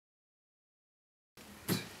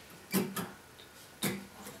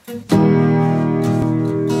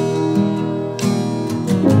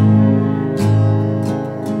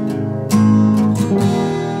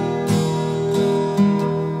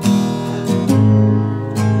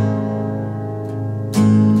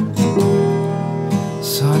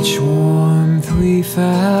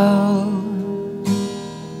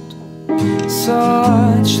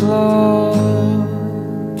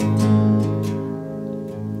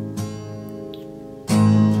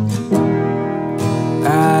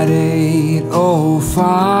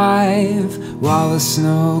5 while the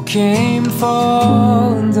snow came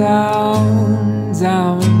falling down,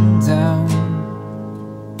 down, down.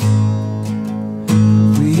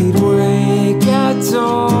 We'd wake at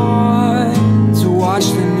dawn to watch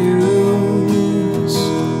the news.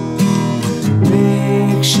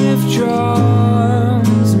 Makeshift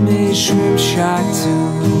drums made shrimp shack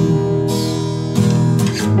tunes.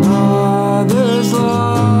 Mother's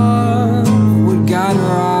love would guide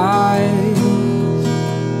her eyes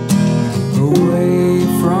away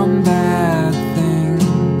from bad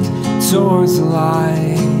things towards the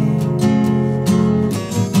light.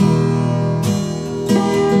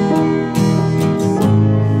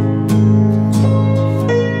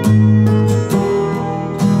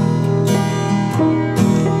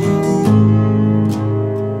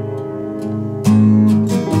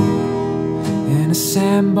 In a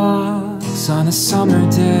sandbox on a summer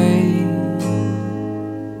day,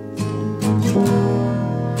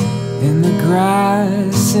 in the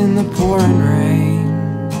grass, in the pouring rain,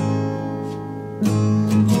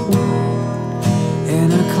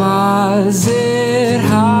 in a closet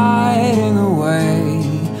hiding away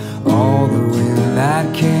all the wind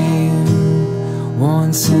that came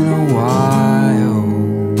once in a while.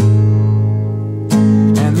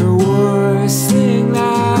 And the worst thing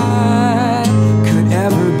that could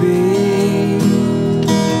ever be,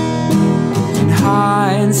 in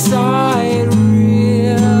hindsight,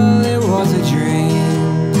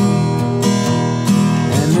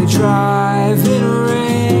 driving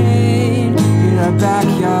rain in our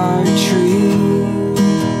backyard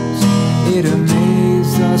trees. It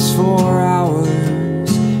amazed us for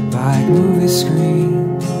hours like movie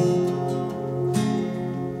screens.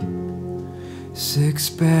 6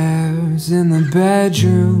 bears in the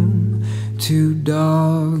bedroom, 2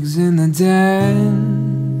 dogs in the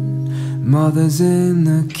den, mother's in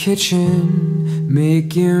the kitchen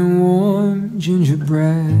making warm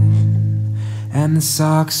gingerbread. And the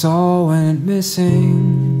socks all went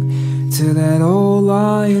missing to that old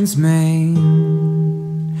lion's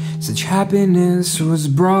mane. Such happiness was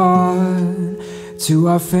brought to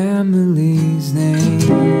our family's name.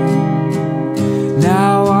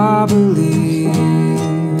 Now I believe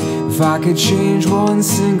if I could change one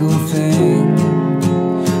single thing,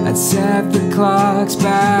 I'd set the clocks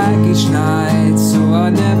back each night so I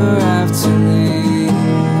never have to leave.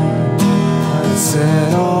 I'd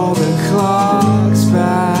set all the clocks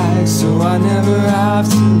back so I never have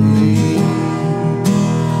to leave.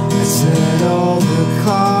 I set all the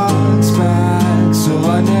clocks back so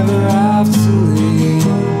I never have to leave.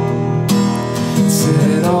 I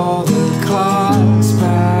set all the